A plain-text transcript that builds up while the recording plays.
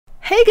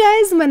Hey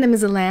guys, my name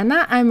is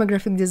Elena, I'm a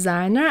graphic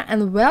designer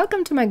and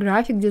welcome to my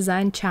graphic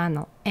design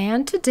channel.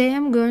 And today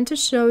I'm going to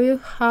show you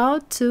how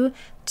to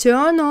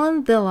turn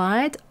on the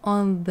light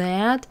on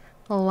that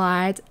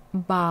light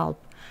bulb.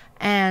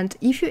 And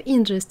if you're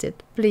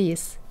interested,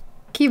 please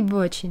keep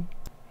watching.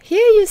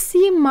 Here you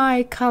see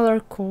my color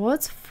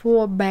codes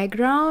for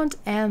background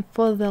and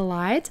for the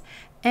light.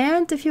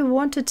 And if you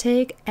want to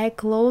take a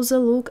closer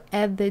look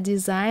at the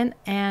design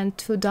and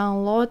to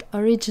download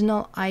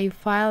original AI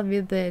file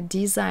with the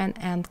design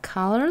and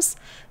colors,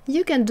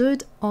 you can do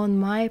it on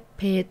my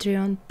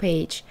Patreon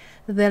page.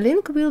 The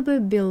link will be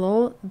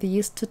below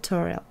this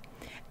tutorial.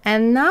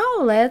 And now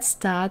let's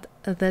start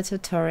the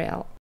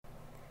tutorial.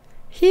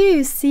 Here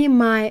you see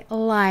my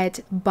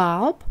light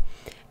bulb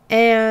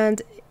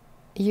and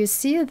you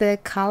see the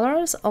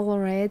colors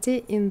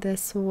already in the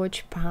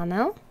swatch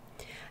panel.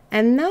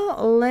 And now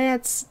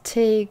let's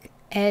take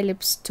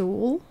ellipse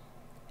tool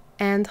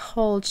and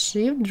hold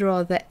shift,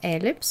 draw the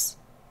ellipse.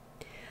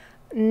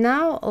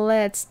 Now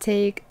let's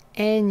take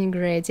any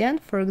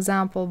gradient, for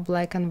example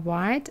black and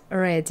white,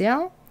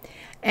 radial,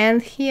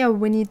 and here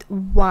we need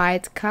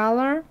white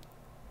color.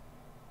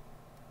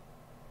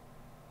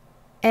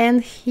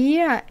 And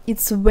here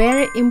it's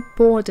very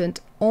important,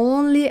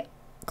 only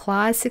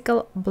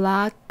classical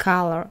black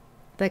color.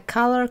 The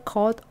color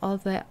code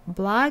of the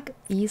black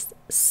is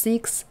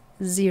 6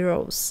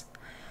 zeros.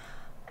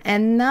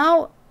 And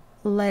now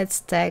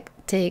let's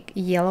take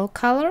yellow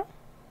color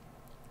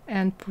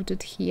and put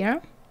it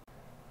here.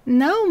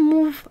 Now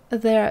move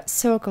the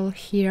circle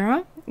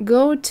here,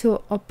 go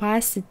to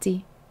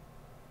opacity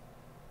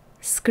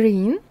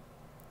screen.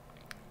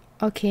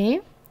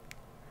 Okay,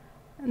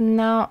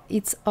 now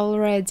it's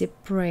already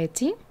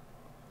pretty.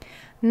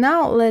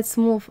 Now let's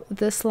move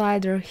the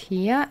slider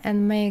here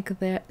and make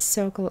the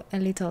circle a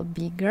little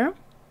bigger.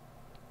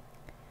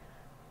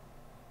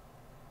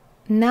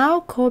 Now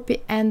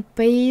copy and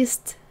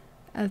paste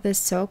the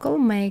circle,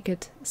 make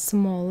it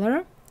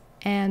smaller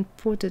and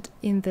put it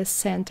in the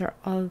center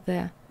of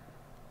the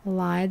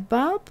light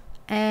bulb,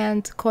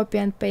 and copy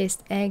and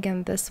paste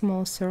again the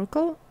small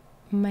circle,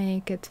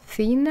 make it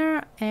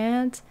thinner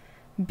and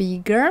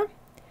bigger.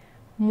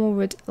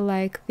 Move it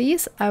like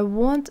this. I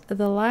want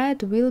the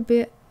light will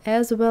be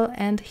as well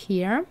and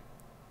here.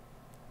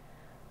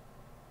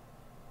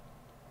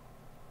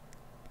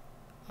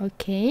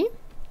 Okay.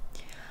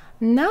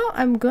 Now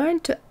I'm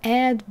going to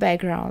add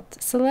background.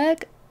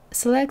 Select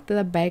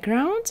the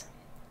background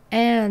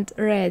and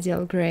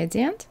radial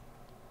gradient.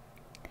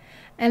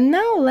 And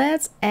now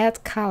let's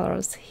add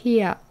colors.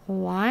 Here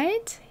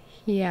light,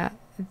 here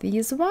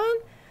this one,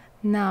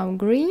 now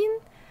green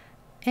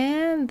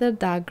and the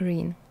dark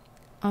green.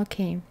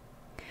 Okay.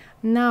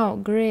 Now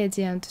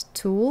gradient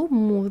tool,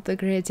 move the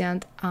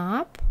gradient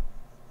up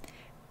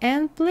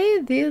and play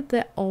with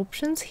the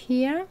options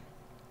here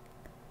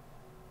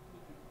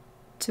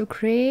to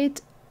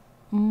create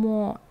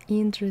more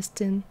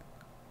interesting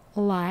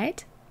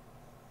light,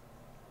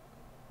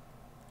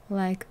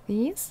 like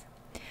this.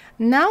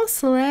 Now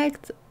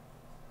select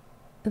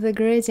the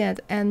gradient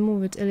and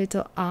move it a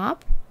little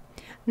up.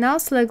 Now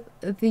select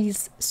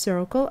this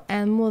circle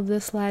and move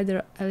the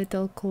slider a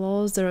little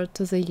closer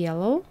to the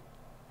yellow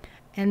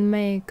and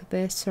make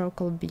the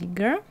circle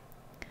bigger.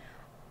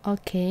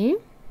 Okay.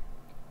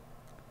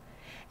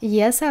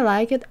 Yes, I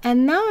like it.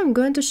 And now I'm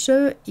going to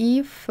show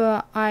you if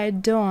I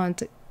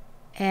don't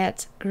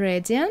add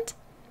gradient.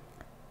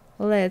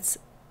 Let's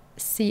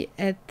see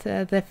at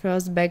the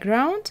first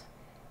background.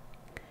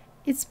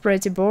 It's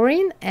pretty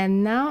boring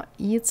and now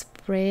it's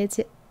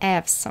pretty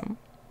awesome.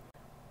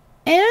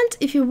 And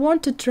if you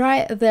want to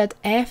try that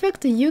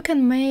effect, you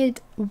can make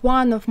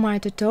one of my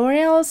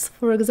tutorials,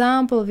 for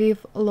example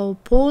with low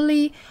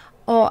poly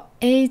or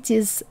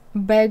 80s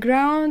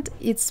background.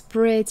 It's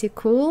pretty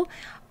cool.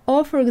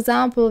 Or for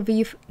example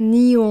with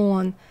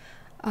neon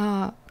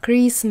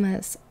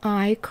Christmas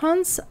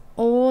icons,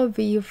 or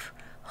with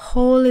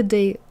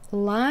holiday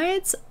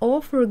lights,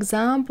 or for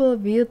example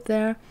with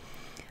the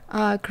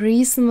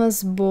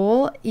Christmas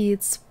ball.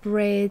 It's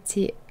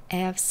pretty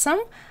awesome.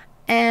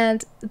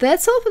 And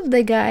that's all for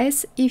today,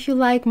 guys. If you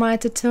like my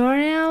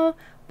tutorial,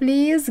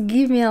 please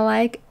give me a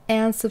like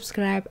and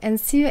subscribe, and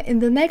see you in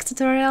the next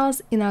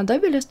tutorials in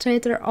Adobe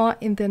Illustrator or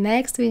in the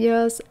next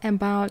videos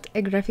about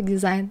graphic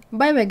design.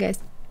 Bye bye guys.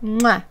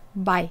 Mwah!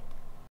 Bye.